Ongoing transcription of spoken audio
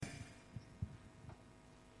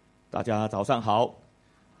大家早上好，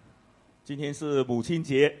今天是母亲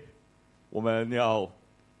节，我们要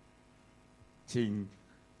请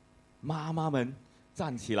妈妈们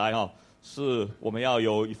站起来哦，是我们要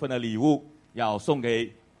有一份的礼物要送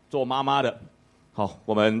给做妈妈的。好，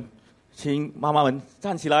我们请妈妈们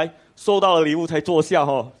站起来，收到了礼物才坐下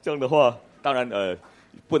哦。这样的话，当然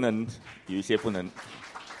不能有一些不能，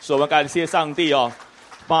所以我们感谢上帝哦。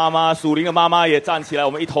妈妈属灵的妈妈也站起来，我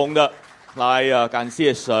们一同的来感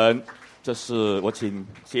谢神。这是我请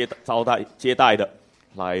接待的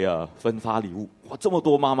来分发礼物。哇，这么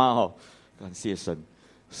多妈妈哦，感谢神。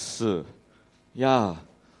是呀，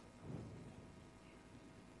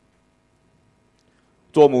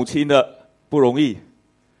做母亲的不容易，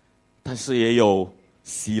但是也有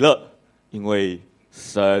喜乐，因为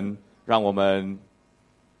神让我们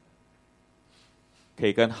可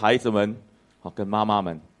以跟孩子们跟妈妈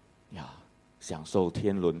们享受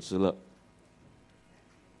天伦之乐。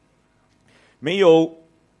没有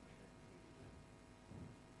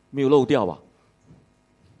漏掉吧？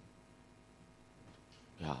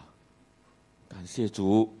感谢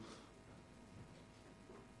主。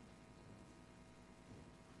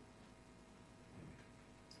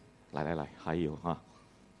来，还有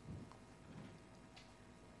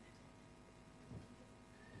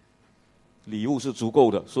礼物是足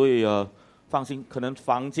够的，所以放心，可能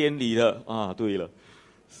房间里的对了，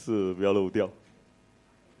是不要漏掉。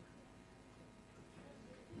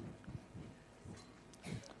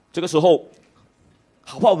这个时候，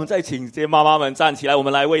好不好？我们再请这些妈妈们站起来，我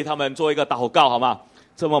们来为他们做一个祷告，好吗？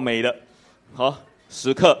这么美的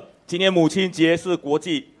时刻，今天母亲节是国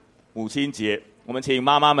际母亲节，我们请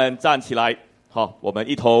妈妈们站起来，好，我们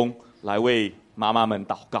一同来为妈妈们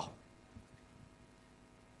祷告。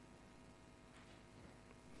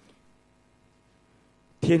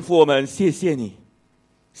天父，我们谢谢你，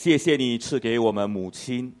谢谢你赐给我们母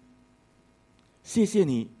亲，谢谢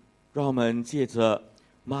你让我们借着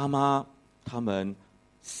妈妈他们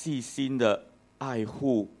细心的爱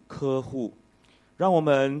护呵护，让我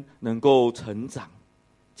们能够成长，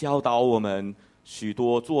教导我们许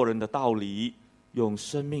多做人的道理，用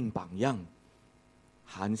生命榜样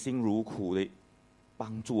含辛茹苦的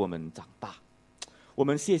帮助我们长大。我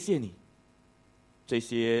们谢谢你，这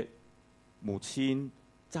些母亲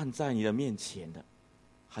站在你的面前的，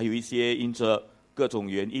还有一些因着各种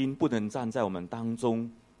原因不能站在我们当中，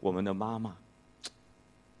我们的妈妈，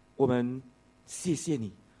我们谢谢你，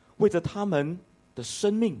为着他们的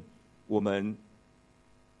生命，我们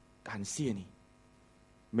感谢你。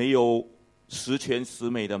没有十全十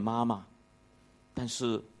美的妈妈，但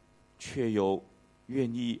是却有愿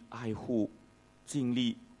意爱护、尽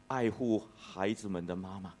力爱护孩子们的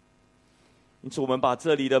妈妈。因此，我们把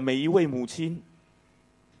这里的每一位母亲，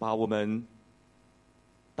把我们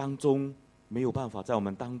当中没有办法在我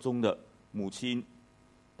们当中的母亲，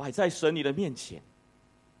摆在神你的面前。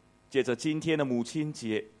借着今天的母亲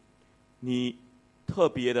节，你特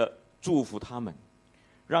别的祝福他们，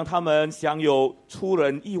让他们享有出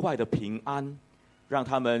人意外的平安，让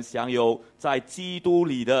他们享有在基督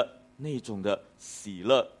里的那种的喜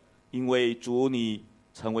乐，因为主你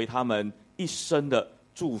成为他们一生的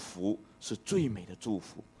祝福，是最美的祝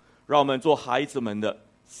福。让我们做孩子们的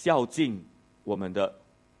孝敬我们的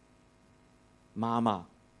妈妈，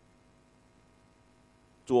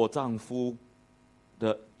做丈夫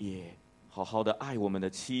的也好好的爱我们的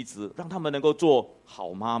妻子，让他们能够做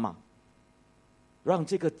好妈妈，让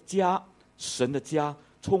这个家，神的家，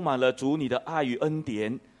充满了主你的爱与恩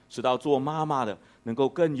典，使到做妈妈的能够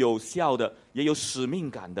更有效的，也有使命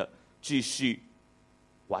感的继续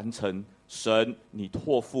完成神你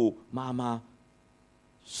托付妈妈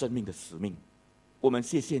生命的使命。我们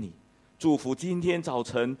谢谢你，祝福今天早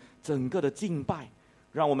晨整个的敬拜，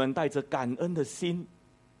让我们带着感恩的心，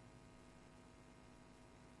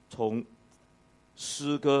从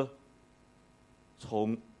诗歌，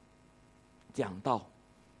从讲道，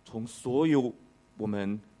从所有我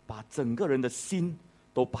们把整个人的心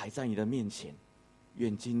都摆在你的面前。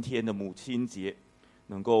愿今天的母亲节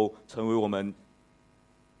能够成为我们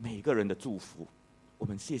每个人的祝福。我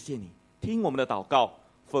们谢谢你，听我们的祷告，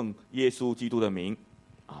奉耶稣基督的名，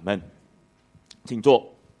阿们。请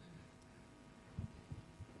坐。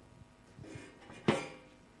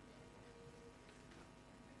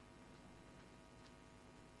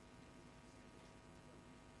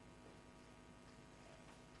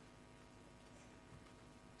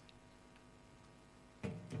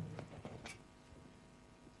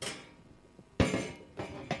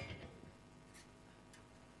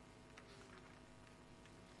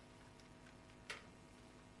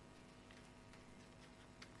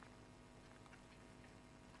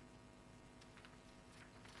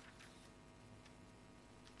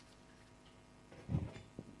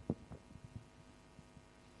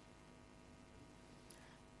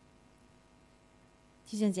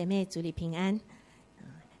弟兄姐妹，主里平安。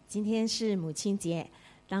今天是母亲节，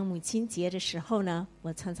当母亲节的时候呢，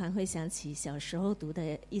我常常会想起小时候读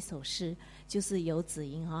的一首诗，就是游子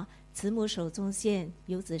吟慈母手中线，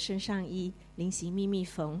游子身上衣，临行密密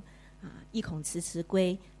缝，意恐迟迟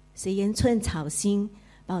归，谁言寸草心，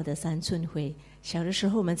报得三寸灰。小的时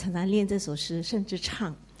候我们常常练这首诗，甚至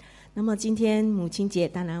唱。那么今天母亲节，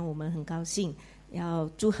当然我们很高兴，要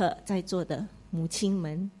祝贺在座的母亲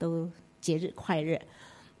们都节日快乐。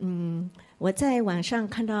我在网上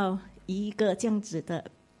看到一个这样子的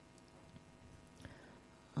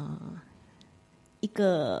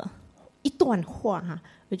一段话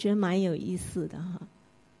我觉得蛮有意思的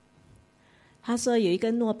他说有一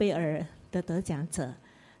个诺贝尔的得奖者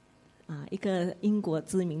一个英国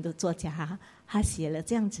知名的作家，他写了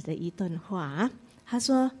这样子的一段话他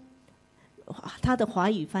说，他的华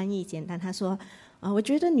语翻译简单，他说我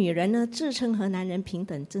觉得女人呢自称和男人平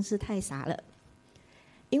等真是太傻了，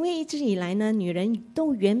因为一直以来呢，女人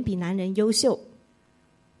都远比男人优秀。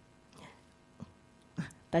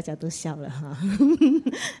大家都笑了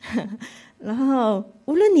然后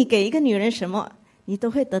无论你给一个女人什么，你都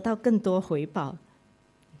会得到更多回报。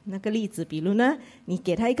那个例子，比如呢，你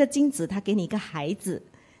给她一个金子，她给你一个孩子；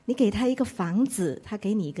你给她一个房子，她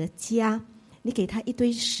给你一个家；你给她一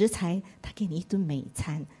堆食材，她给你一顿美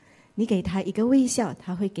餐；你给她一个微笑，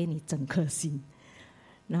她会给你整颗心。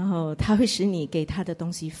然后它会使你给他的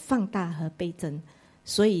东西放大和倍增，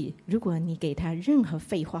所以如果你给他任何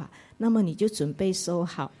废话，那么你就准备收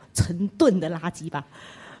好成吨的垃圾吧。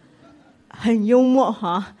很幽默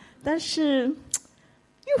但是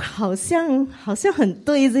又好像很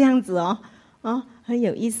对这样子很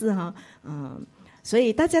有意思所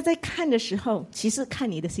以大家在看的时候，其实看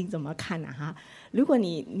你的心怎么看如果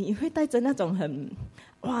你会带着那种很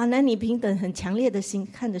男女平等很强烈的心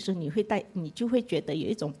看的时候，你就会觉得有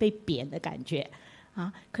一种被贬的感觉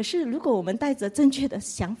可是如果我们带着正确的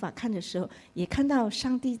想法看的时候，也看到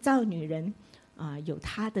上帝造女人有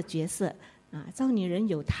她的角色造女人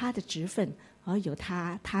有她的职分有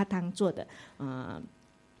她当做的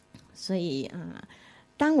所以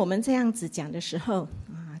当我们这样子讲的时候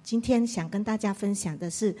今天想跟大家分享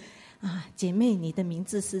的是姐妹，你的名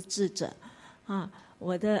字是智者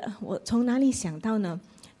我从哪里想到呢？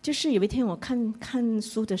就是有一天我看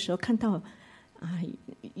书的时候看到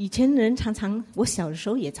以前人常常，我小的时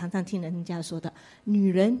候也常常听人家说的，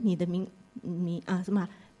女人你的名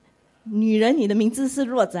女人你的名字是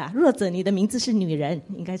弱者弱者你的名字是女人，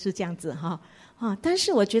应该是这样子但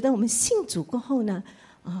是我觉得我们信主过后呢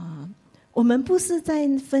我们不是在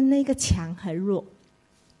分那个强和弱，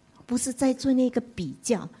不是在做那个比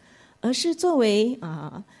较，而是作为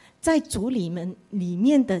在主里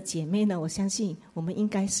面的姐妹呢，我相信我们应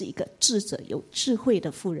该是一个智者，有智慧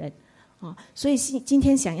的妇人所以今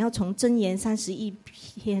天想要从箴言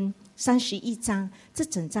31章这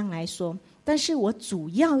整章来说，但是我主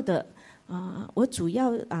要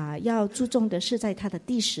要注重的是在它的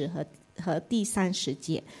第10和第30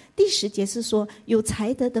节。第10节是说，有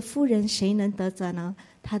才德的妇人谁能得着呢？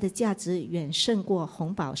她的价值远胜过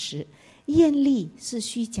红宝石。艳丽是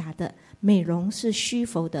虚假的，美容是虚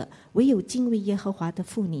浮的，唯有敬畏耶和华的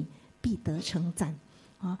妇女必得称赞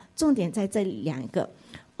重点在这两个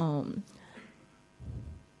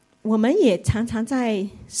我们也常常在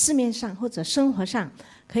市面上或者生活上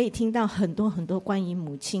可以听到很多很多关于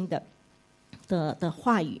母亲的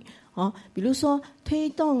话语比如说推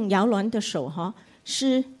动摇篮的手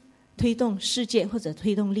是推动世界或者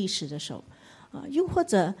推动历史的手又或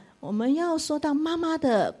者我们要说到妈妈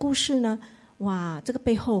的故事呢，这个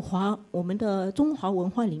背后我们的中华文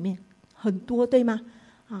化里面很多，对吗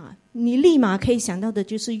你立马可以想到的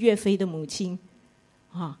就是岳飞的母亲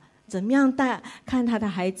怎么样看他的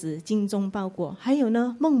孩子精忠报国，还有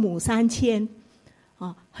呢孟母3000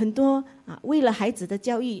很多为了孩子的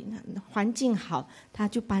教育环境好，他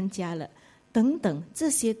就搬家了等等，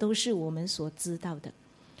这些都是我们所知道的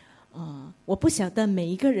我不晓得每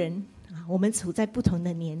一个人我们处在不同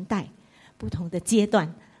的年代不同的阶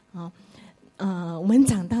段我们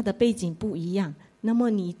长大的背景不一样，那么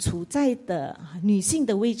你处在的女性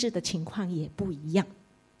的位置的情况也不一样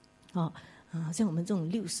像我们这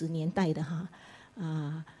种60年代的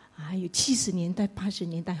还有70年代80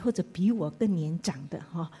年代或者比我更年长的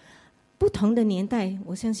不同的年代，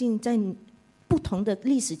我相信在不同的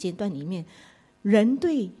历史阶段里面，人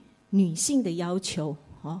对女性的要求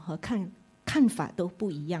和看法都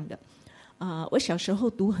不一样的我小时候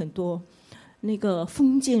读很多那个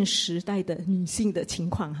封建时代的女性的情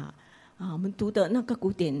况我们读的那个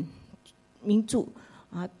古典名著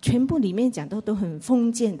全部里面讲到都很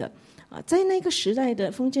封建的在那个时代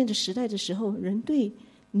的封建的时代的时候，人对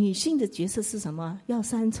女性的角色是什么？要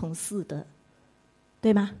三从四德，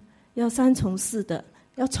对吗？要三从四德，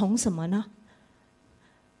要从什么呢？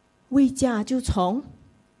未嫁就从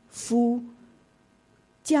夫，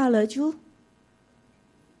嫁了就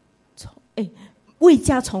从未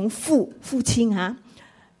嫁从父，父亲啊，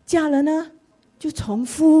嫁了呢就从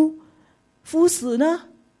夫，夫死呢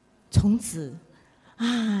从子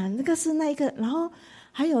啊，那个是那个，然后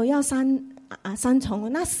还有要三从，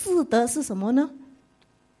那四德是什么呢？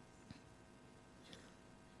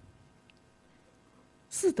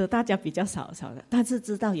四德大家比较少的，但是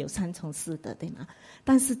知道有三从四德，对吗？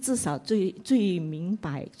但是至少最明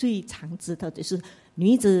白、最常知道的是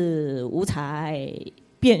女子无才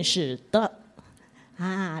便是德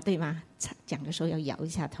啊，对吗？讲的时候要摇一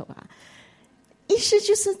下头啊。意思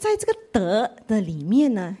就是在这个德的里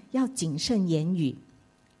面呢，要谨慎言语，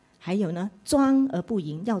还有呢，庄而不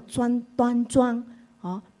淫，要端庄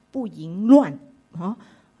哦，不淫乱哦，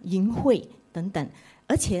淫秽等等。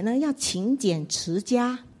而且呢，要勤俭持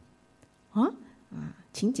家，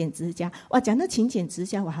勤俭持家。哇，讲到勤俭持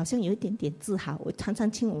家，我好像有一点点自豪。我常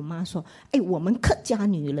常听我妈说：“我们客家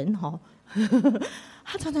女人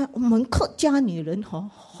她常常我们客家女人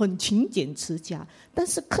很勤俭持家，但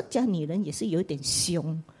是客家女人也是有点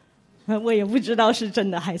凶。”我也不知道是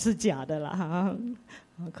真的还是假的啦，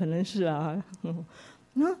可能是啊。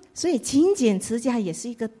所以勤俭持家也是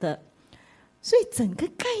一个德。所以整个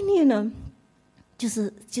概念呢，就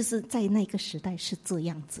是在那个时代是这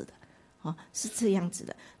样子的，是这样子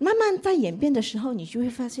的。慢慢在演变的时候，你就会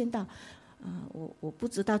发现到，我不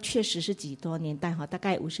知道确实是几多年代大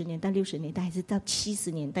概50年代、60年代还是到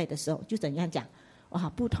70年代的时候，就怎样讲，哇，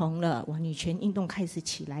不同了，哇，女权运动开始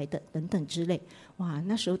起来的等等之类，哇，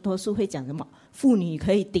那时候多数会讲什么，妇女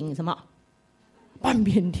可以顶什么半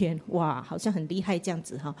边天，哇，好像很厉害这样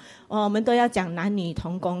子我们都要讲男女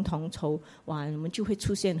同工同酬，哇，我们就会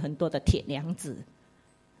出现很多的铁娘子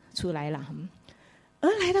出来了。而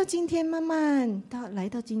来到今天，慢慢来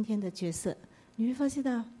到今天的角色，你会发现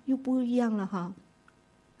到又不一样了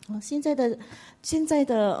现在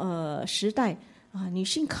的时代女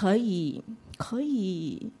性可以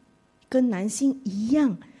跟男性一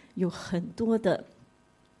样，有很多的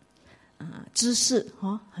知识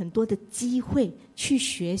很多的机会去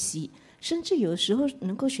学习，甚至有时候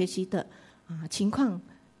能够学习的情况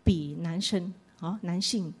比男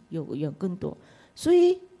性有更多。所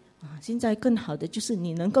以现在更好的就是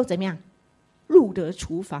你能够怎么样，入得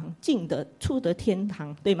厨房，出得天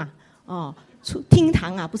堂，对吗？出厅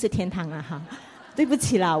堂不是天堂对不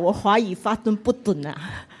起啦，我华语发音不准要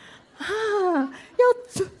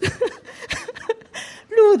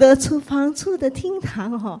入得厨房，出得厅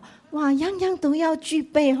堂哇，样样都要具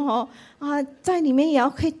备在里面也要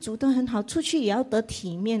可以煮得很好，出去也要得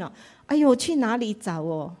体面哎呦，去哪里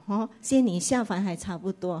找仙女下凡还差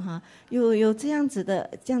不多有这样子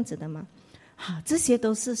的吗？这些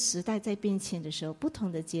都是时代在变迁的时候，不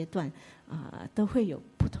同的阶段都会有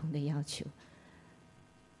不同的要求，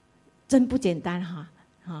真不简单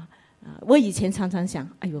我以前常常想，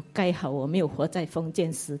哎呦，该好我没有活在封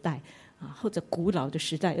建时代或者古老的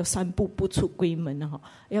时代，要3步不出闺门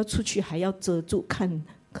要出去还要遮住，看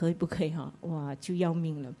可以不可以哇，就要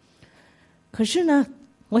命了。可是呢，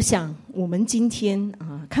我想我们今天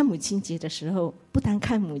看母亲节的时候，不单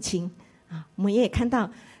看母亲我们也看到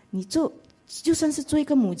你就算是做一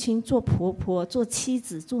个母亲，做婆婆，做妻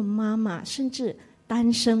子，做妈妈，甚至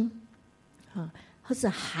单身或者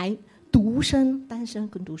还独身，单身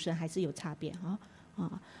跟独身还是有差别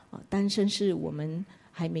单身是我们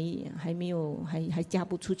还嫁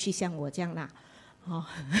不出去，像我这样啦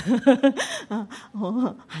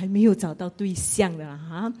还没有找到对象的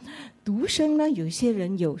啦独身呢，有些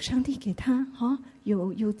人有上帝给他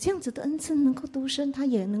有这样子的恩赐，能够独身，他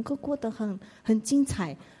也能够过得很精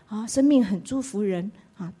彩生命很祝福人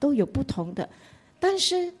都有不同的。但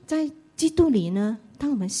是在基督里呢，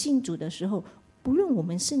当我们信主的时候，不论我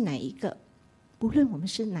们是哪一个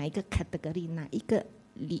category， 哪一个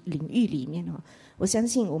领域里面我相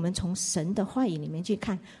信我们从神的话语里面去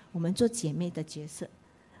看我们做姐妹的角色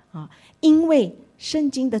因为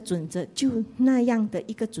圣经的准则就那样的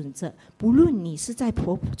一个准则，不论你是在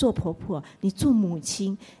做婆婆，你做母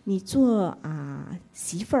亲，你做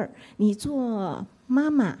媳妇儿，你做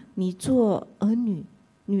妈妈，你做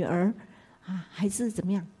女儿还是怎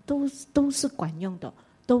么样，都是管用的，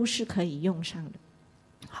都是可以用上的。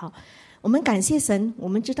好，我们感谢神，我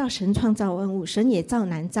们知道神创造万物，神也造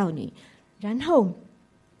男造女，然后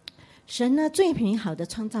神呢最美好的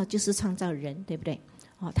创造就是创造人，对不对？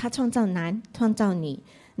他创造男，创造女，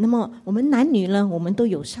那么我们男女呢，我们都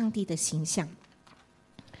有上帝的形象，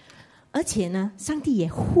而且呢，上帝也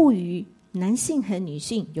赋予男性和女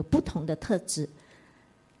性有不同的特质，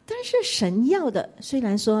但是神要的，虽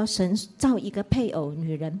然说神造一个配偶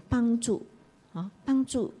女人帮助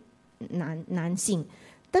男性，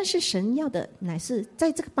但是神要的乃是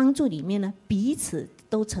在这个帮助里面呢，彼此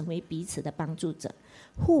都成为彼此的帮助者，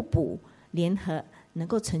互补联合，能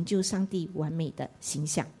够成就上帝完美的形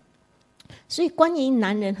象。所以关于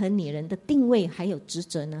男人和女人的定位还有职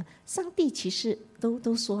责呢，上帝其实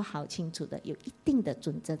都说好清楚的，有一定的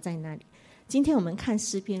准则在那里。今天我们看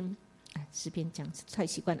诗篇讲太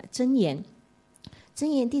习惯了，箴言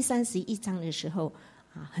第31章的时候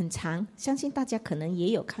很长，相信大家可能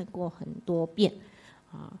也有看过很多遍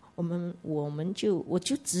我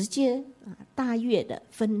就直接大约的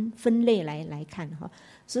分类来看哈。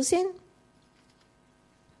首先，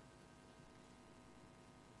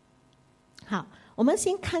好，我们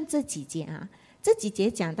先看这几节这几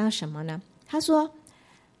节讲到什么呢？他说，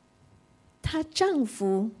她丈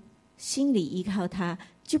夫心里依靠她，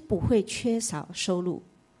就不会缺少收入。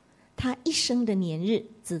她一生的年日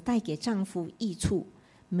只带给丈夫益处，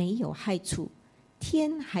没有害处。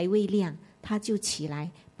天还未亮，她就起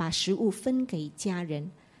来，把食物分给家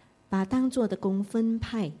人，把当做的工分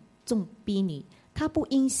派众婢女。她不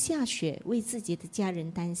因下雪为自己的家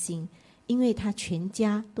人担心，因为她全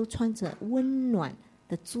家都穿着温暖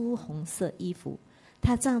的朱红色衣服。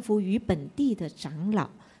她丈夫与本地的长老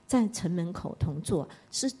在城门口同坐，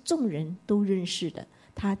是众人都认识的。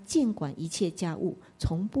她监管一切家务，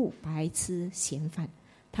从不白吃闲饭。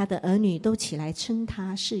她的儿女都起来称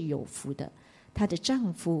她是有福的。她的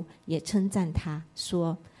丈夫也称赞她，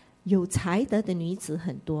说：有才德的女子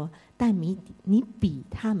很多，但你比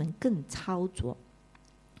她们更超卓。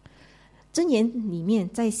箴言里面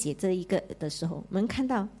在写这一个的时候，我们看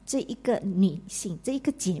到这一个女性，这一个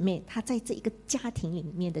姐妹，她在这一个家庭里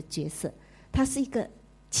面的角色，她是一个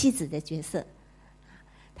妻子的角色，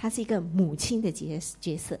她是一个母亲的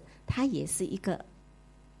角色，她也是一个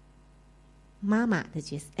妈妈的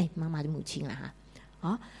角色，妈妈的母亲了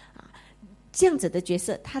这样子的角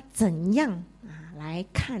色，她怎样来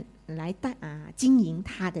看来经营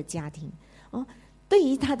她的家庭对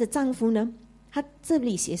于她的丈夫呢，她这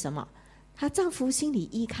里写什么？她丈夫心里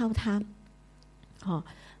依靠她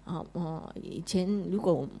以前如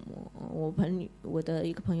果我的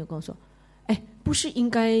一个朋友跟我说，不是应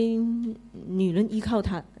该女人依靠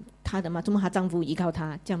她的吗？怎么她丈夫依靠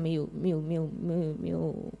她？这样没有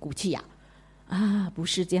骨气不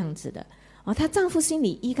是这样子的她丈夫心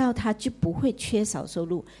里依靠她，就不会缺少收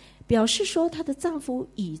入，表示说她的丈夫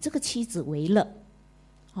以这个妻子为乐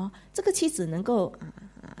这个妻子能够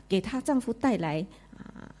给她丈夫带来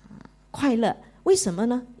快乐。为什么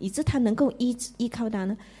呢？以致她能够依靠她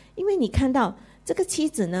呢？因为你看到这个妻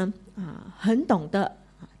子呢很懂得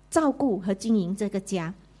照顾和经营这个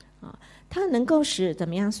家她能够使怎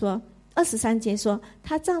么样说？23节说，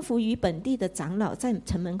她丈夫与本地的长老在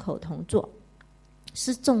城门口同坐，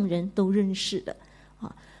是众人都认识的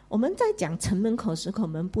我们在讲城门口时候我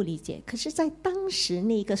们不理解，可是在当时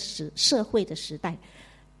那个社会的时代，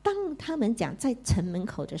当他们讲在城门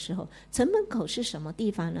口的时候，城门口是什么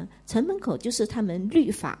地方呢？城门口就是他们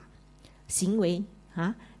律法行为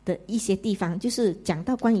的一些地方，就是讲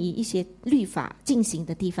到关于一些律法进行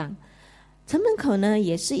的地方。城门口呢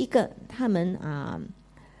也是一个他们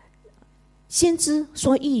先知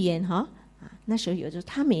说预言那时候有时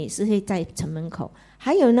他们也是会在城门口。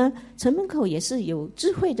还有呢，城门口也是有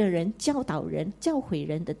智慧的人教导人教诲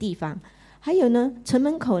人的地方。还有呢，城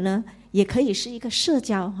门口呢也可以是一个社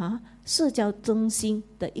交中心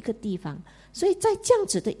的一个地方。所以在这样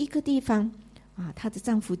子的一个地方她的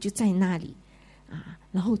丈夫就在那里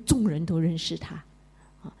然后众人都认识他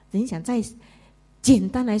你想在简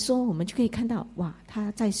单来说，我们就可以看到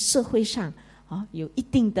他在社会上有一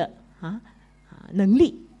定的能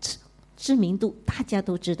力知名度，大家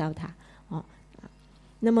都知道他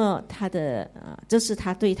那么这是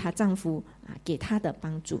她对她丈夫给她的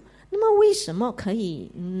帮助。那么为什么可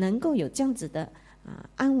以能够有这样子的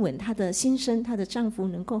安稳？她的先生，她的丈夫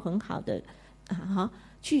能够很好的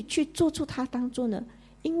去做出她当做呢？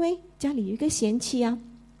因为家里有一个贤妻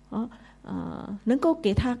能够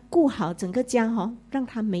给她顾好整个家让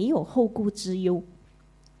她没有后顾之忧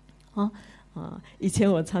以前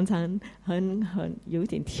我常常很有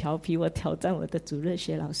点调皮，我挑战我的主日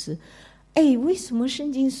学老师，为什么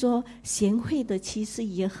圣经说贤惠的妻是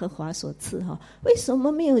耶和华所赐为什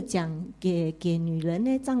么没有讲给女人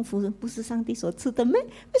呢？丈夫不是上帝所赐的吗？为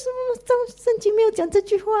什么圣经没有讲这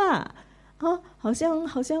句话好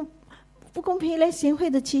像不公平嘞。贤惠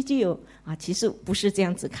的妻就有其实不是这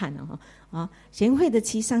样子看的贤惠的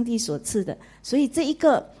妻上帝所赐的。所以这一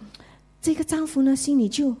个这个丈夫呢，心里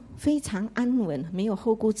就非常安稳，没有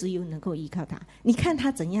后顾之忧，能够依靠他。你看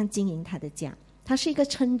他怎样经营他的家，他是一个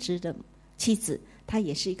称职的妻子，他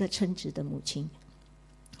也是一个称职的母亲。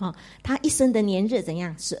她一生的年日怎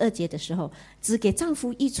样？12节的时候，只给丈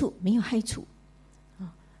夫益处，没有害处。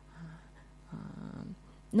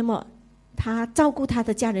那么她照顾她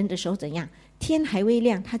的家人的时候怎样？天还未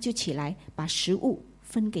亮，她就起来，把食物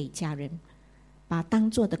分给家人，把当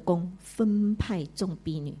做的工分派众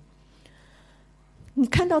婢女。你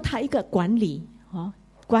看到她一个管理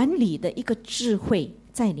的一个智慧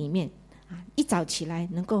在里面一早起来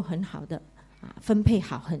能够很好的分配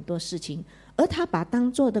好很多事情。而他把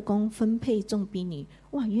当做的工分配众婢女，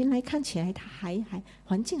哇，原来看起来他还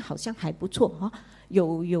环境好像还不错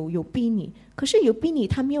有婢女，可是有婢女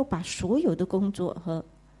他没有把所有的工作和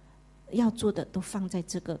要做的都放在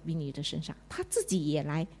这个婢女的身上，他自己也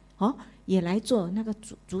来做那个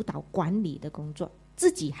主导管理的工作，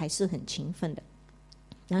自己还是很勤奋的。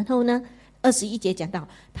然后呢，21节讲到，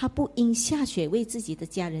他不因下雪为自己的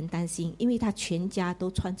家人担心，因为他全家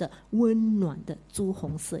都穿着温暖的朱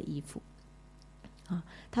红色衣服。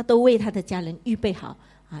他都为他的家人预备好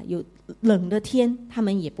有冷的天他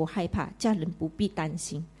们也不害怕，家人不必担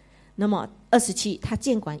心。那么27，他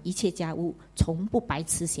监管一切家务，从不白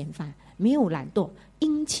吃闲饭，没有懒惰，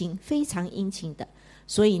殷勤，非常殷勤的。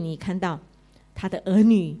所以你看到他的儿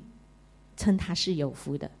女称他是有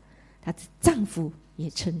福的，她的丈夫也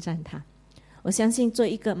称赞他。我相信做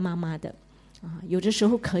一个妈妈的有的时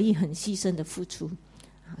候可以很牺牲的付出，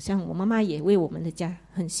像我妈妈也为我们的家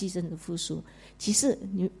很牺牲的付出。其实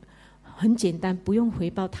你很简单，不用回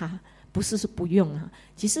报她，不是不用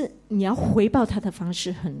其实你要回报她的方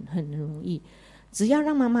式很容易，只要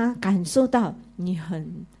让妈妈感受到你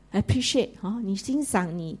很 appreciate 你欣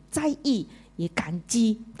赏，你在意，也感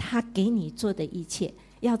激她给你做的一切，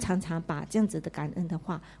要常常把这样子的感恩的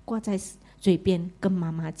话挂在嘴边跟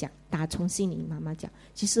妈妈讲，打从心里妈妈讲，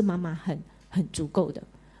其实妈妈很足够的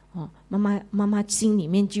妈妈心里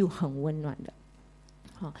面就很温暖的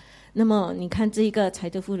那么你看这个柴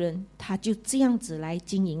德夫人，她就这样子来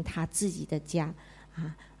经营她自己的家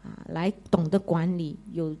来懂得管理，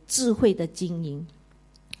有智慧的经营。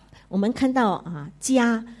我们看到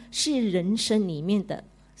家是人生里面的，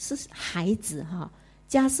是孩子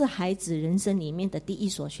家是孩子人生里面的第一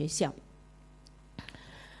所学校。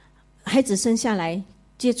孩子生下来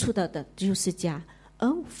接触到的就是家，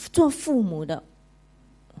而做父母的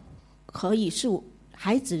可以是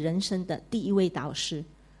孩子人生的第一位导师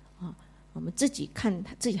我们自己看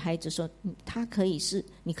自己孩子说，你可以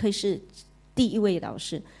是第一位导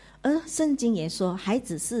师。而圣经也说，孩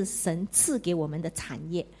子是神赐给我们的产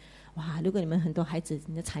业。哇，如果你们很多孩子，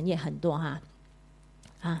你的产业很多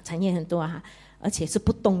产业很多而且是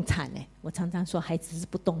不动产我常常说孩子是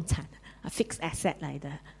不动产fixed asset 来的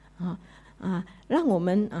让我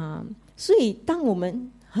们所以当我们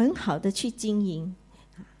很好的去经营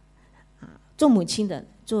做母亲的，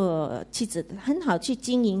做妻子的，很好去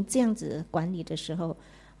经营这样子管理的时候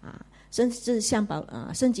甚至像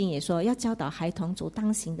圣经也说要教导孩童走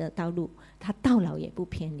当行的道路，他到老也不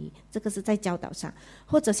偏离，这个是在教导上。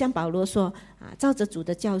或者像保罗说照着主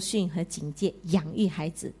的教训和警戒养育孩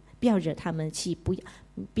子，不要惹他们气，不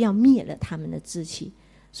要灭了他们的志气。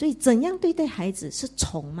所以怎样对待孩子，是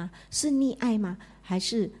宠吗？是溺爱吗？还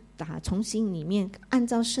是从心里面按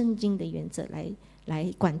照圣经的原则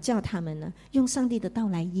来管教他们呢？用上帝的道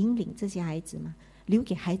来引领这些孩子吗？留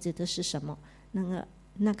给孩子的是什么？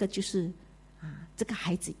那个就是这个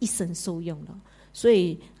孩子一生受用了。所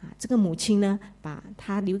以这个母亲呢，把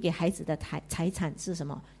她留给孩子的财产是什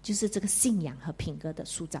么？就是这个信仰和品格的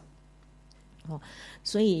塑造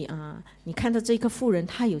所以你看到这个妇人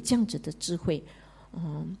她有这样子的智慧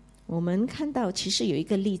我们看到其实有一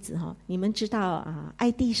个例子你们知道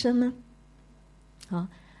爱迪生吗？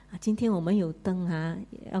今天我们有灯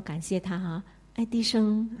要感谢他爱迪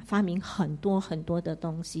生发明很多很多的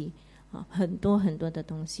东西很多很多的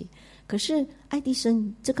东西。可是爱迪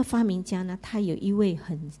生这个发明家呢，他有一位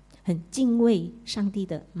很敬畏上帝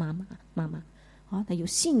的妈妈她有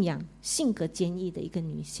信仰，性格坚毅的一个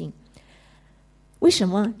女性。为什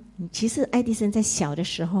么？其实爱迪生在小的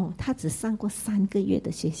时候，他只上过3个月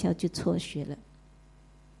的学校就辍学了。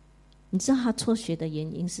你知道他辍学的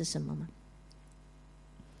原因是什么吗？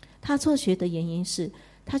他辍学的原因是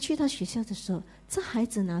他去到学校的时候，这孩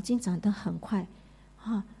子脑筋转得很快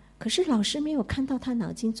可是老师没有看到他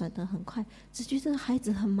脑筋转得很快，只觉得孩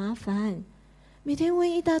子很麻烦，每天问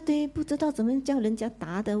一大堆不知道怎么叫人家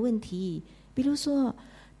答的问题。比如说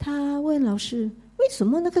他问老师，为什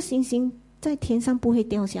么那个星星在天上不会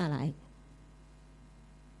掉下来？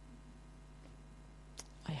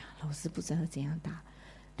哎呀，老师不知道怎样答。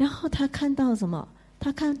然后他看到什么？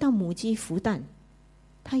他看到母鸡孵蛋，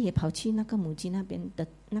他也跑去那个母鸡那边的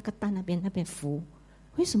那个蛋那边孵。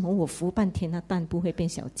为什么我孵半天那蛋不会变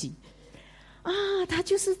小鸡？啊，他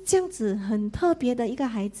就是这样子很特别的一个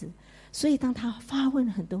孩子。所以当他发问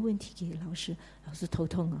很多问题给老师，老师头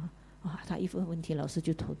痛啊！他一问问题，老师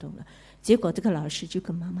就头痛了。结果这个老师就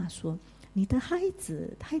跟妈妈说：“你的孩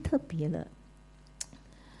子太特别了，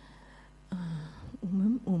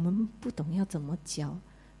我们不懂要怎么教。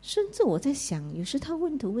甚至我在想，有时他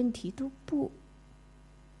问的问题都不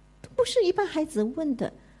是一般孩子问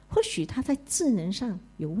的，或许他在智能上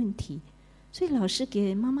有问题。所以老师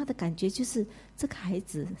给妈妈的感觉就是这个孩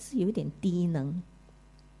子是有点低能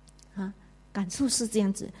啊，感受是这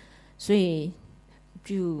样子。所以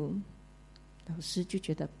就老师就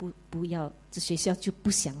觉得不要，这学校就不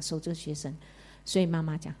想收这个学生。所以妈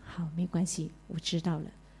妈讲好，没关系，我知道了。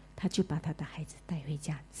他就把他的孩子带回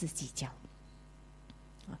家自己教。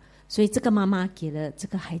所以这个妈妈给了这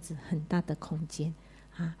个孩子很大的空间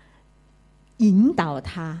啊，引导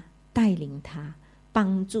他，带领他，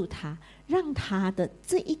帮助他，让他的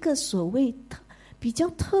这一个所谓比较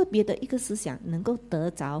特别的一个思想能够得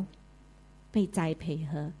着被栽培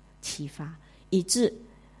和启发，以致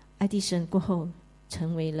爱迪生过后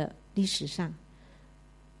成为了历史上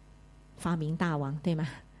发明大王，对吗？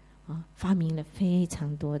发明了非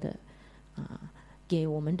常多的给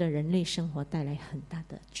我们的人类生活带来很大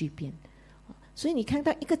的巨变。所以你看到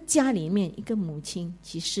一个家里面一个母亲，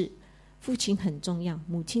其实父亲很重要，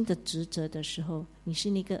母亲的职责的时候，你是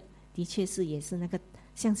那个的确是也是那个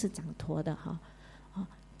像是掌舵的哈。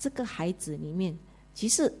这个孩子里面，其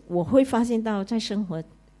实我会发现到在生活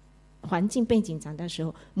环境背景长大的时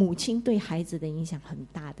候，母亲对孩子的影响很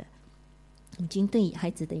大的，母亲对孩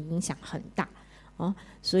子的影响很大。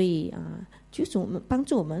所以就是我们帮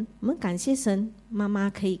助我们感谢神，妈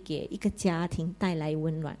妈可以给一个家庭带来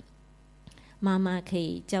温暖，妈妈可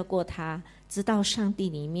以教过他知道上帝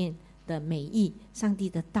里面的美意，上帝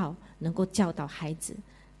的道能够教导孩子。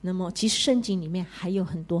那么其实圣经里面还有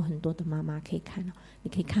很多很多的妈妈可以看你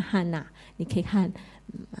可以看汉娜，你可以看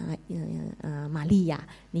玛利亚，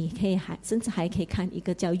你可以甚至还可以看一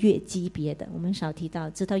个叫约基别的，我们少提到，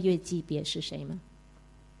知道约基别是谁吗？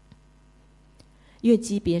约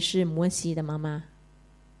基别是摩西的妈妈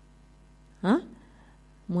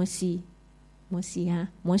摩西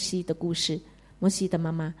的故事，摩西的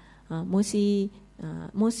妈妈摩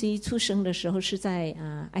西出生的时候是在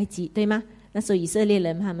埃及，对吗？那时候以色列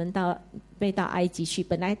人他们被到埃及去，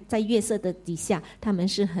本来在月色的底下他们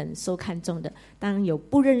是很受看重的，当有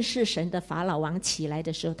不认识神的法老王起来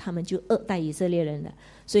的时候，他们就恶待以色列人了。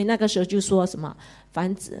所以那个时候就说什么，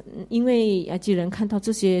因为埃及人看到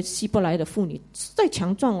这些希伯来的妇女再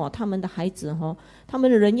强壮他们的孩子他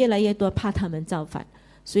们的人越来越多，怕他们造反，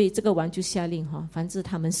所以这个王就下令凡是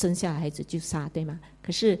他们生下孩子就杀，对吗？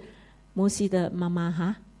可是摩西的妈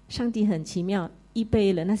妈上帝很奇妙，预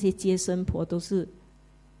备了那些接生婆都是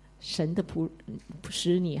神的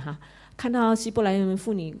使女看到希伯来人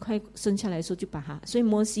妇女快生下来的时候就把她，所以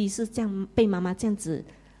摩西是这样被妈妈这样子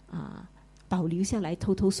保留下来，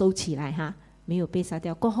偷偷收起来没有被杀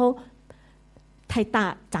掉。过后太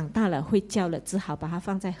大长大了会叫了，只好把它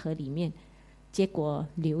放在河里面，结果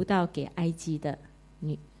流到给埃及的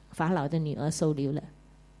法老的女儿收留了，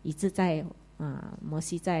以致在摩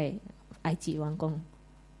西在埃及王宫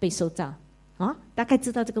被受造大概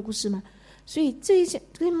知道这个故事吗？所以这些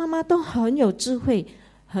妈妈都很有智慧，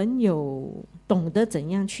很有懂得怎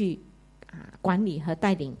样去管理和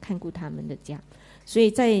带领看顾他们的家。所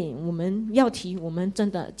以在我们要提，我们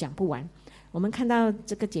真的讲不完。我们看到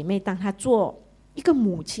这个姐妹当她做一个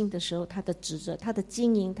母亲的时候，她的职责，她的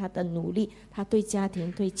经营，她的努力，她对家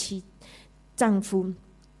庭，对丈夫，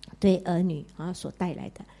对儿女所带来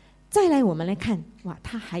的。再来我们来看，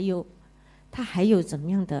她还有怎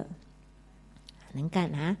么样的能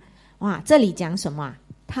干这里讲什么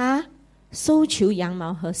她收求羊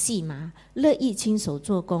毛和细麻，乐意亲手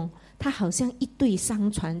做工。他好像一对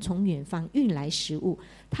商船从远方运来食物，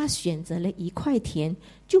他选择了一块田，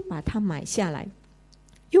就把它买下来，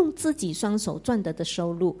用自己双手赚得的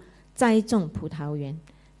收入栽种葡萄园。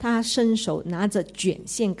他伸手拿着卷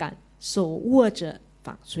线杆，手握着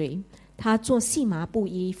纺锤。他做细麻布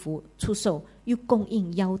衣服出售，又供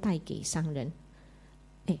应腰带给商人。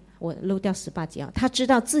我漏掉18节他知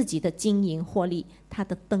道自己的经营获利，他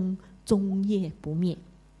的灯终夜不灭。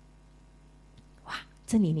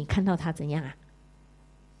这里你看到他怎样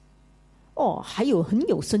还有很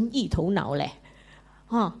有生意头脑嘞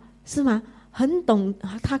是吗？很懂，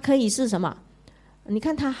他可以是什么？你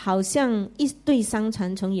看他好像一对商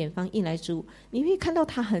船从远方运来食物，你会看到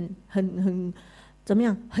他很怎么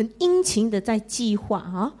样？很殷勤的在计划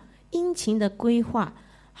啊，殷勤的规划。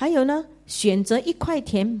还有呢，选择一块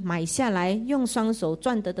田买下来，用双手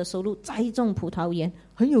赚得的收入栽种葡萄园，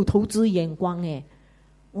很有投资眼光哎。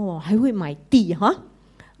哦，还会买地哈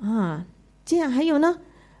啊。这样还有呢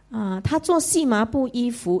啊，他做细麻布衣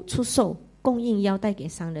服出售，供应腰带给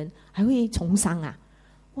商人，还会从商啊。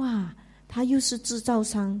哇，他又是制造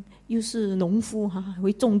商，又是农夫哈，还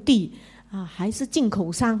会种地啊，还是进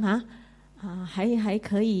口商啊啊，还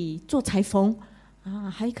可以做裁缝啊，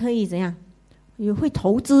还可以怎样？也会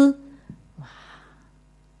投资，哇，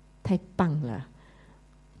太棒了！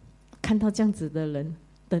看到这样子的人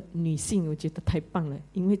的女性，我觉得太棒了，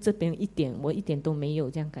因为这边我一点都没有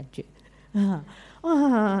这样感觉啊！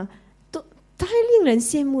哇，都太令人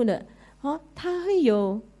羡慕了哦！她会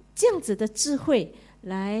有这样子的智慧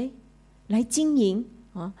来经营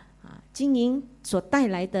啊经营所带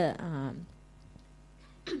来的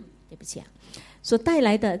对不起啊，所带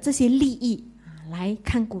来的这些利益来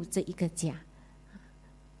看顾这一个家。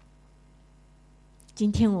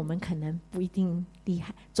今天我们可能不一定厉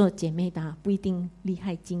害，做姐妹的不一定厉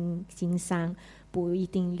害经商，不一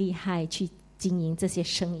定厉害去经营这些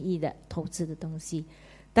生意的投资的东西，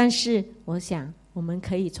但是我想我们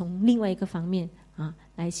可以从另外一个方面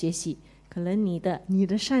来学习。可能你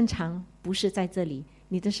的擅长不是在这里，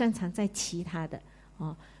你的擅长在其他的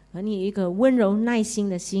而你有一个温柔耐心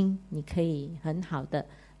的心，你可以很好的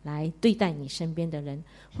来对待你身边的人，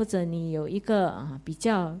或者你有一个比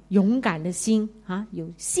较勇敢的心有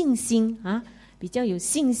信心比较有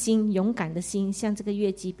信心勇敢的心，像这个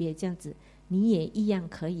月级别这样子，你也一样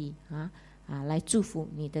可以来祝福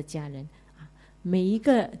你的家人每一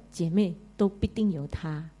个姐妹都必定有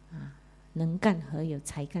她能干和有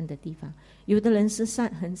才干的地方。有的人是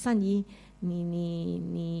很善于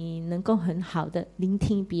你能够很好的聆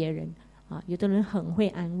听别人有的人很会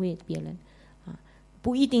安慰别人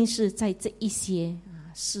不一定是在这一些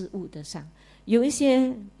事物的上。有一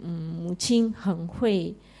些母亲很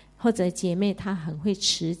会，或者姐妹她很会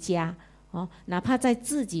持家哪怕在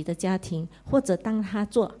自己的家庭，或者当她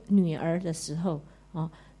做女儿的时候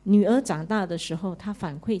女儿长大的时候，她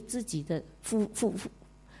反馈自己的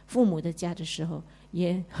父母的家的时候，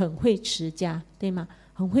也很会持家，对吗？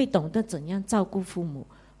很会懂得怎样照顾父母，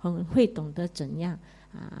很会懂得怎样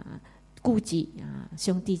顾及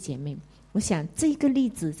兄弟姐妹。我想这个例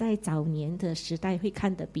子在早年的时代会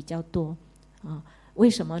看得比较多为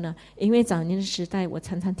什么呢？因为早年的时代，我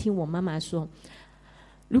常常听我妈妈说，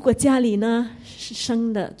如果家里呢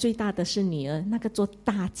生的最大的是女儿，那个做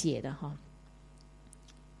大姐的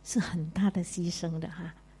是很大的牺牲的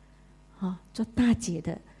做大姐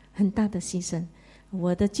的很大的牺牲。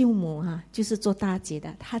我的舅母就是做大姐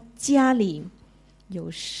的，她家里有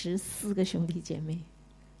14个兄弟姐妹，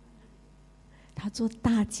她做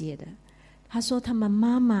大姐的。她说他们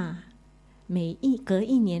妈妈隔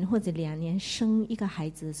1年或者2年生一个孩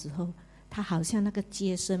子的时候，她好像那个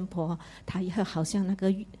接生婆，她也好像那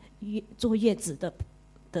个坐月子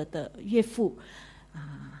的岳父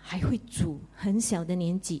还会煮，很小的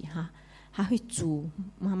年纪还会煮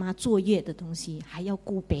妈妈坐月的东西，还要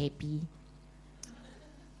顾 baby。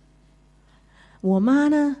 我妈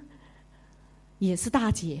呢也是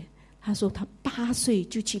大姐，她说她8岁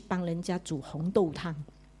就去帮人家煮红豆汤。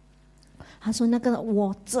她说那个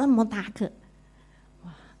我这么大个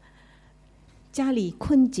家里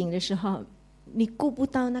困境的时候，你顾不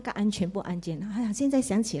到那个安全不安全现在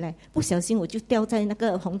想起来，不小心我就掉在那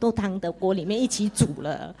个红豆汤的锅里面一起煮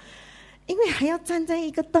了，因为还要站在一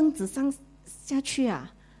个凳子上下去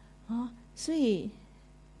所以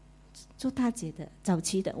做大姐的早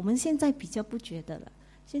期的，我们现在比较不觉得了，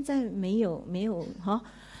现在没有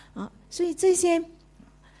所以这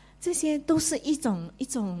些都是一种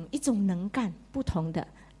能干不同的。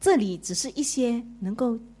这里只是一些能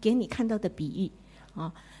够给你看到的比喻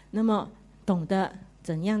那么懂得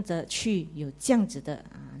怎样的去有这样子的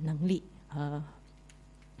能力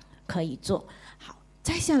可以做好。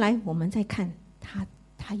再下来我们再看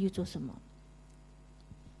他又做什么。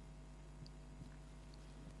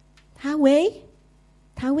他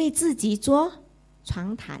为自己做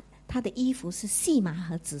床毯，他的衣服是细麻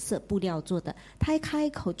和紫色布料做的。他一开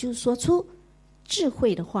口就说出智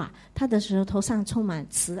慧的话，他的舌头上充满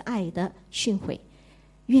慈爱的训诲。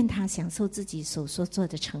愿他享受自己手所做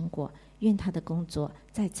的成果，愿他的工作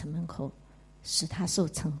在城门口使他受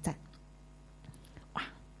称赞。哇，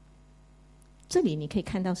这里你可以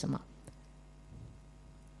看到什么？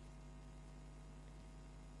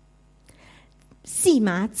细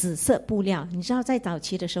麻紫色布料，你知道在早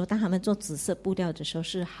期的时候，当他们做紫色布料的时候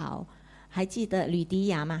是还记得吕迪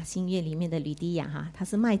亚吗？新月里面的吕迪亚她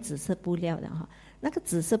是卖紫色布料的那个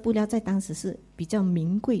紫色布料在当时是比较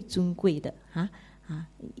名贵尊贵的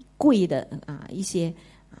贵的一些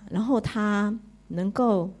然后他能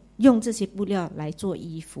够用这些布料来做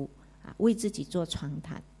衣服为自己做床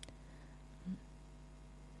毯，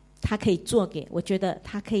他可以做给，我觉得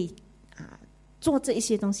他可以做这一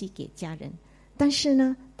些东西给家人，但是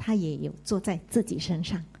呢，他也有做在自己身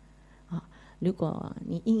上如果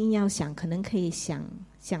你硬要想，可能可以想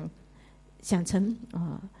成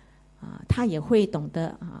他也会懂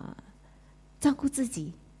得照顾自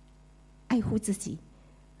己，爱护自己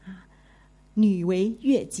女为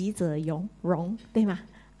悦己者容，对吗？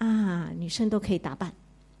女生都可以打扮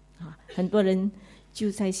很多人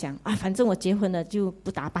就在想反正我结婚了就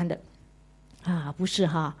不打扮的不是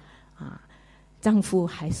丈夫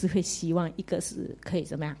还是会希望一个是可以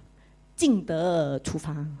怎么样，进得厨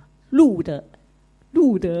房，入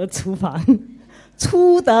得厨房，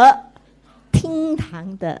出得厅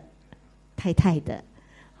堂的太太的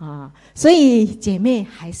所以姐妹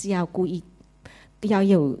还是要故意要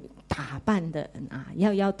有打扮的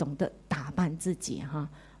要懂得打扮自己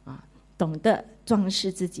懂得装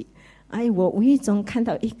饰自己。我无意中看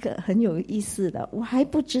到一个很有意思的，我还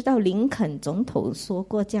不知道林肯总统说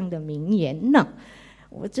过这样的名言呢。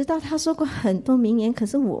我知道他说过很多名言，可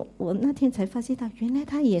是我那天才发现到，原来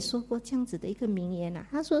他也说过这样子的一个名言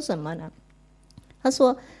他说什么呢？他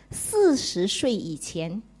说40岁以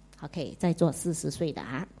前 OK 在座40岁的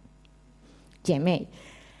姐妹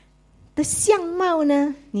的相貌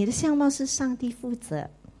呢，你的相貌是上帝负责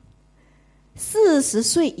，40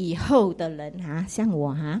岁以后的人像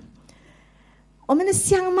我我们的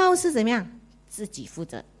相貌是怎么样？自己负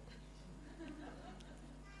责。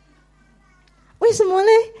为什么呢？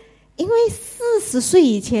因为40岁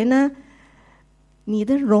以前呢，你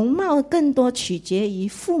的容貌更多取决于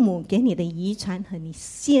父母给你的遗传和你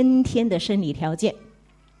先天的生理条件。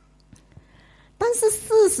但是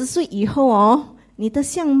40岁以后你的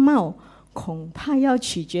相貌恐怕要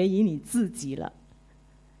取决于你自己了。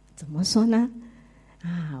怎么说呢？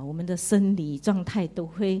我们的生理状态都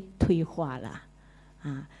会退化了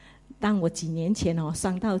当我几年前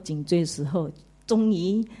伤到颈椎的时候，终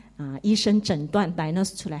于医生诊断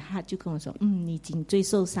diagnose 出来，他就跟我说你颈椎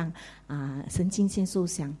受伤神经线受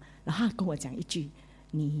伤，然后他跟我讲一句，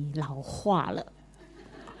你老化了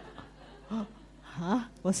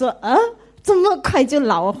我说这么快就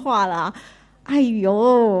老化了哎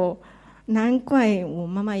呦，难怪我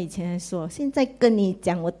妈妈以前说，现在跟你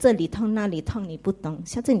讲我这里痛那里痛你不懂，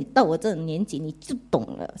下次你到我这年纪你就懂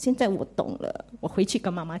了。现在我懂了，我回去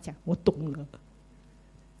跟妈妈讲我懂了。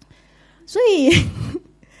所以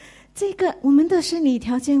这个我们的生理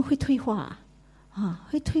条件会退化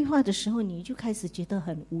会退化的时候，你就开始觉得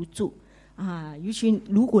很无助尤其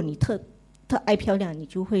如果你特爱漂亮，你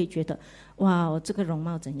就会觉得哇，我这个容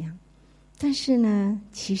貌怎样。但是呢，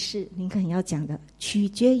其实林肯要讲的取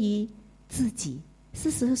决于自己。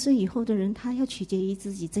40岁以后的人，他要取决于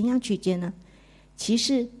自己，怎样取决呢？其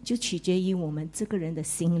实就取决于我们这个人的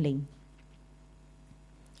心灵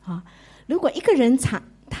如果一个人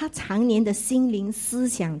他常年的心灵思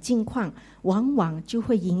想境况，往往就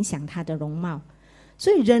会影响他的容貌。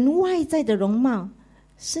所以人外在的容貌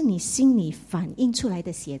是你心里反映出来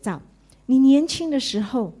的写照。你年轻的时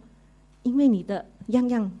候，因为你的样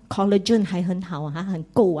样 collagen 还很好很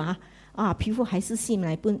够皮肤还是细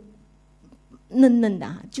来不嫩嫩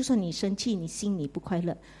的就算你生气，你心里不快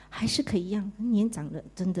乐，还是可以年长的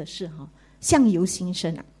真的是相由心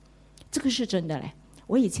生这个是真的嘞。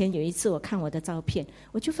我以前有一次我看我的照片，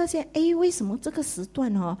我就发现为什么这个时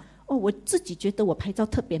段我自己觉得我拍照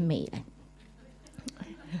特别美嘞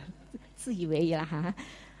自以为啦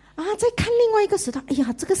再看另外一个时段，哎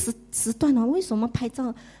呀，这个时段为什么拍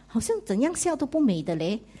照好像怎样笑都不美的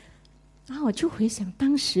嘞我就回想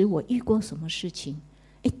当时我遇过什么事情，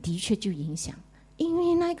的确就影响。因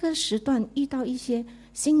为那个时段遇到一些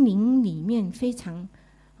心灵里面非常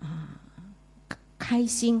开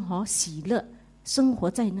心喜乐，生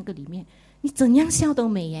活在那个里面，你怎样笑都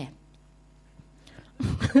美耶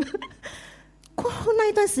过后那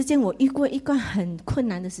一段时间，我遇过一段很困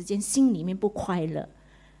难的时间，心里面不快乐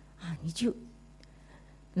你就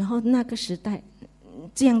然后那个时代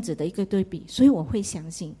这样子的一个对比，所以我会相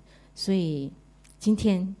信。所以今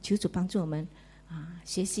天求主帮助我们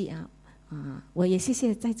学习我也谢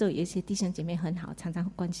谢在座有一些弟兄姐妹很好，常常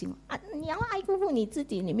关心我你要爱护你自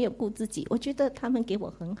己，你没有顾自己。我觉得他们给我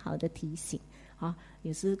很好的提醒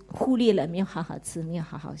有时忽略了没有好好吃，没有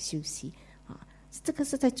好好休息这个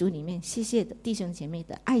是在主里面谢谢的弟兄姐妹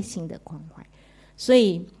的爱心的关怀。所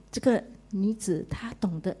以这个女子她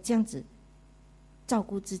懂得这样子照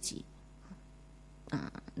顾自己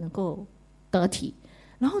能够得体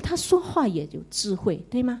然后他说话也有智慧，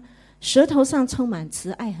对吗？舌头上充满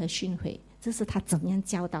慈爱和训诲，这是他怎样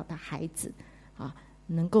教导的孩子啊，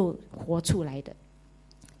能够活出来的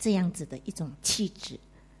这样子的一种气质。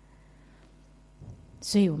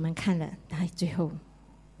所以我们看了，最后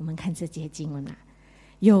我们看这节经文啊，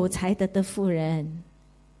有才德的妇人，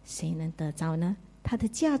谁能得着呢？她的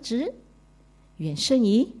价值远胜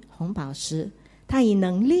于红宝石，她以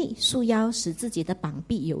能力束腰，使自己的膀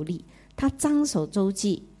臂有力。她张手周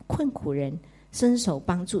济困苦人，伸手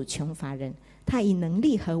帮助穷乏人。她以能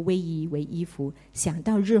力和威仪为衣服，想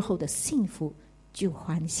到日后的幸福就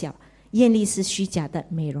欢笑。艳丽是虚假的，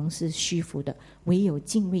美容是虚浮的，唯有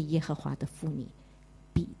敬畏耶和华的妇女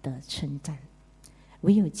必得称赞。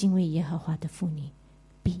唯有敬畏耶和华的妇女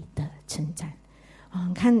必得称赞。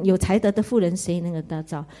看有才德的妇人谁能够得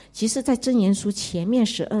着？其实在箴言书前面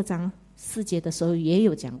12章4节的时候也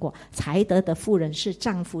有讲过，才德的妇人是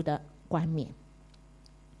丈夫的冠冕。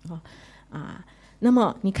那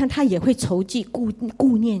么你看他也会筹计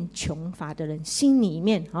顾念穷乏的人，心里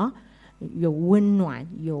面有温暖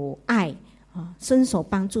有爱伸手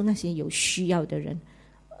帮助那些有需要的人。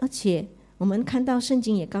而且我们看到圣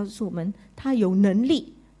经也告诉我们，他有能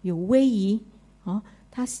力有威仪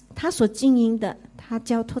他所经营的，他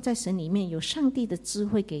交托在神里面，有上帝的智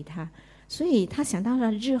慧给他，所以他想到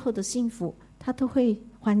了日后的幸福，他都会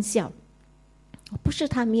欢笑。不是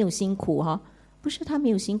他没有辛苦不是他没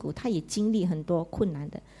有辛苦，他也经历很多困难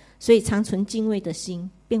的。所以常存敬畏的心，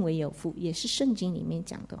变为有福，也是圣经里面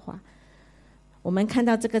讲的话。我们看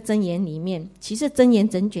到这个箴言里面，其实箴言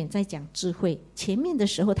整卷在讲智慧，前面的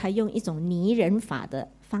时候他用一种拟人法的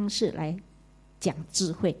方式来讲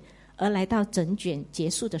智慧，而来到整卷结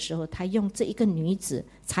束的时候，他用这一个女子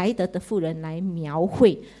才德的妇人来描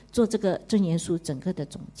绘，做这个箴言书整个的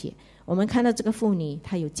总结。我们看到这个妇女，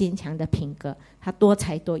她有坚强的品格，她多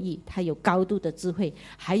才多艺，她有高度的智慧，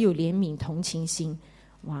还有怜悯同情心。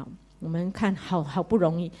哇，我们看好不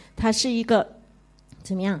容易，她是一个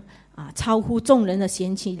怎么样超乎众人的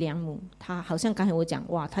贤妻良母。她好像刚才我讲，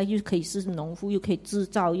哇，她又可以是农夫，又可以制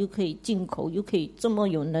造，又可以进口，又可以这么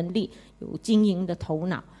有能力，有经营的头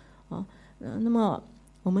脑那么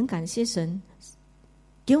我们感谢神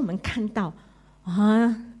给我们看到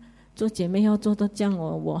做姐妹要做到这样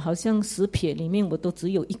我好像10撇里面我都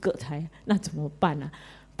只有1个才，那怎么办呢？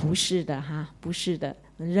不是的不是的，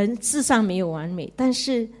人世上没有完美，但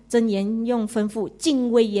是箴言用吩咐敬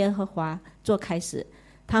畏耶和华做开始，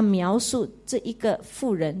他描述这一个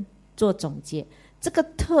妇人做总结，这个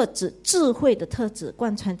特质智慧的特质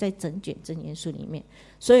贯穿在整卷箴言书里面。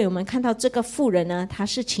所以我们看到这个妇人呢，她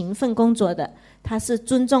是勤奋工作的，她是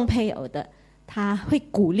尊重配偶的，她会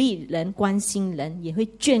鼓励人关心人，也会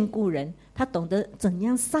眷顾人，她懂得怎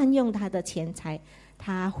样善用她的钱财，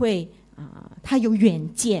她会她有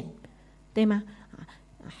远见，对吗？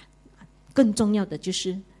更重要的就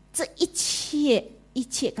是这一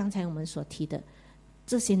切刚才我们所提的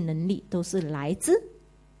这些能力都是来自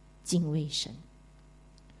敬畏神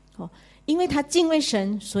因为他敬畏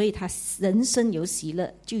神，所以他人生有喜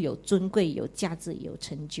乐，就有尊贵，有价值，有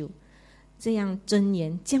成就。这样箴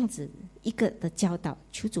言这样子一个的教导，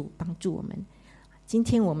求主帮助我们。今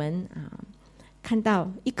天我们看到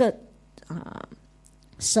一个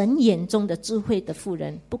神眼中的智慧的妇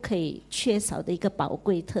人不可以缺少的一个宝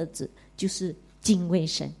贵特质，就是敬畏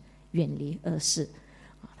神，远离恶事。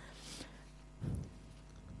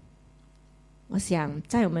我想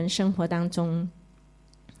在我们生活当中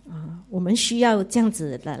我们需要这样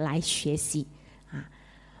子的来学习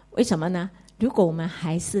为什么呢？如果我们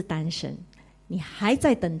还是单身，你还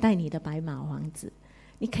在等待你的白马王子，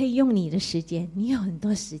你可以用你的时间，你有很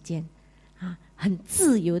多时间很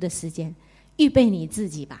自由的时间，预备你自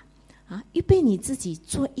己吧预备你自己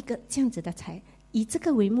做一个这样子的才，以这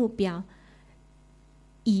个为目标，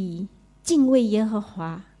以敬畏耶和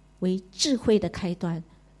华为智慧的开端，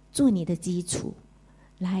做你的基础，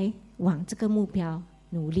来往这个目标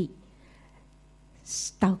努力。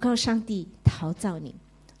祷告上帝陶造你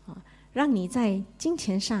让你在金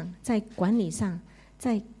钱上，在管理上，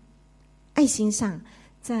在爱心上，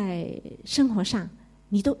在生活上，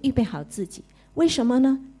你都预备好自己。为什么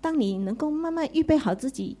呢？当你能够慢慢预备好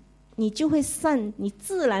自己，你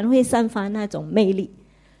自然会散发那种魅力，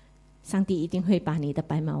上帝一定会把你的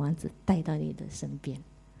白马王子带到你的身边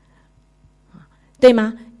对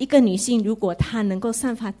吗？一个女性如果她能够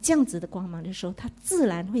散发这样子的光芒的时候，她自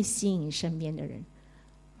然会吸引身边的人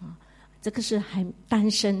这个是还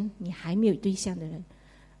单身你还没有对象的人，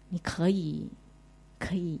你可以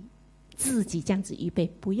自己这样子预备，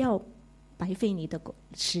不要白费你的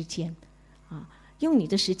时间用你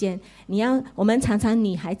的时间。我们常常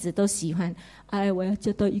女孩子都喜欢，我要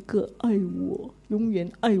交到一个爱我、永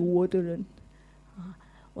远爱我的人啊！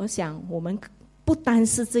我想我们不单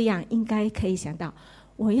是这样，应该可以想到，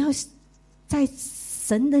我要在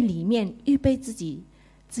神的里面预备自己，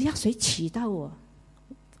只要谁娶到我，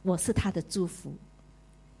我是他的祝福，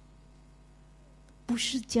不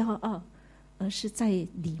是骄傲，而是在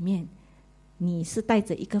里面，你是带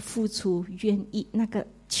着一个付出、愿意那个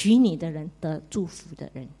娶你的人得祝福的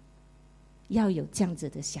人，要有这样子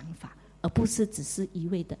的想法，而不是只是一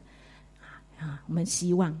味的我们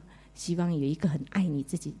希望有一个很爱你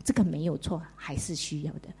自己，这个没有错，还是需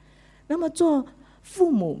要的。那么做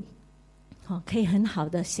父母可以很好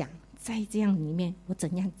的想，在这样里面我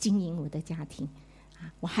怎样经营我的家庭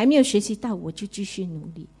我还没有学习到，我就继续努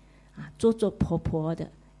力做婆婆的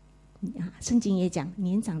圣经也讲，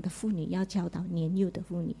年长的妇女要教导年幼的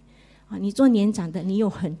妇女你做年长的，你有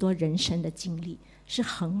很多人生的经历，是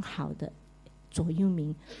很好的左右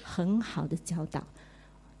铭，很好的教导。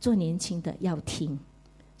做年轻的要听，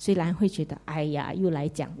虽然会觉得哎呀又来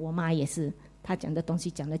讲，我妈也是，她讲的东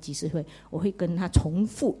西讲了几十回，我会跟她重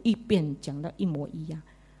复一遍，讲到一模一样。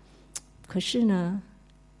可是呢，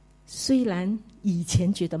虽然以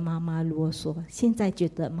前觉得妈妈啰嗦，现在觉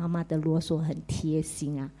得妈妈的啰嗦很贴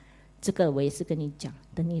心这个我也是跟你讲，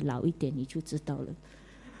等你老一点你就知道了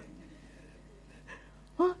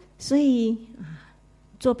所以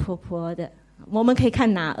做婆婆的，我们可以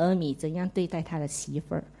看拿俄米怎样对待他的媳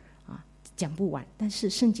妇儿讲不完，但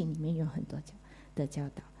是圣经里面有很多的教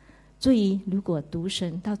导。所以如果独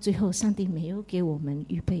身到最后上帝没有给我们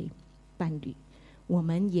预备伴侣，我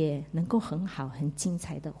们也能够很好很精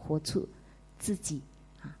彩的活出自己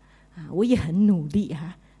我也很努力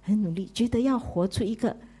很努力，觉得要活出一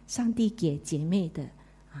个上帝给姐妹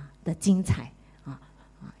的精彩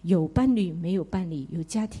有伴侣没有伴侣，有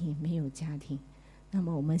家庭没有家庭。那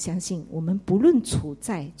么我们相信，我们不论处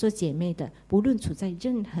在做姐妹的，不论处在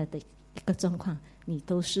任何的一个状况，你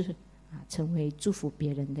都是成为祝福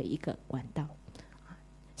别人的一个管道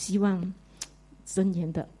希望箴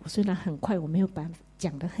言的，我虽然很快我没有办法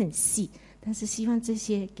讲得很细，但是希望这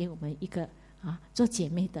些给我们一个做姐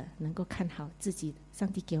妹的能够看好自己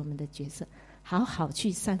上帝给我们的角色，好好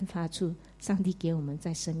去散发出上帝给我们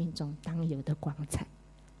在生命中当有的光彩。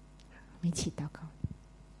我们一起祷告。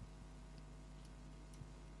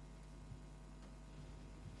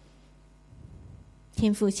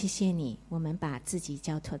天父，谢谢你，我们把自己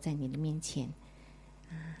交托在你的面前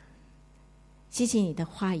谢谢你的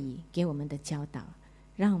话语给我们的教导，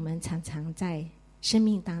让我们常常在生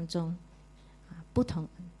命当中不同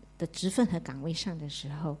的职分和岗位上的时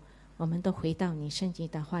候，我们都回到你圣经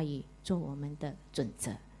的话语做我们的准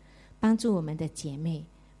则，帮助我们的姐妹，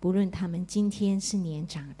不论她们今天是年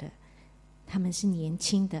长的，她们是年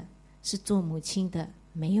轻的，是做母亲的，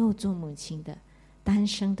没有做母亲的，单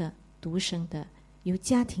身的，独生的，有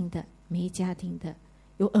家庭的，没家庭的，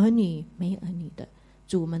有儿女没儿女的，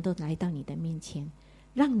主，我们都来到你的面前，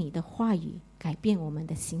让你的话语改变我们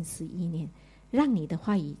的心思意念，让你的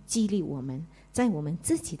话语激励我们，在我们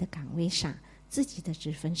自己的岗位上，自己的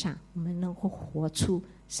职分上，我们能够活出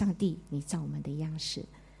上帝你造我们的样式，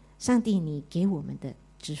上帝你给我们的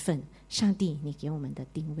职分，上帝你给我们的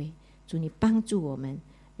定位。主，你帮助我们，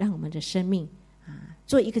让我们的生命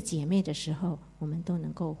做一个姐妹的时候，我们都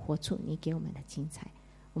能够活出你给我们的精彩。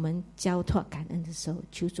我们交托感恩的时候，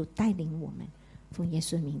求主带领我们，奉耶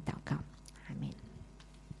稣的名祷告，阿们。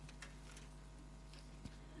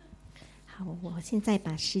好，我现在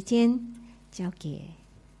把时间交给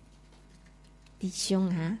弟兄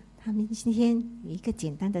他们今天有一个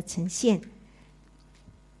简单的呈现。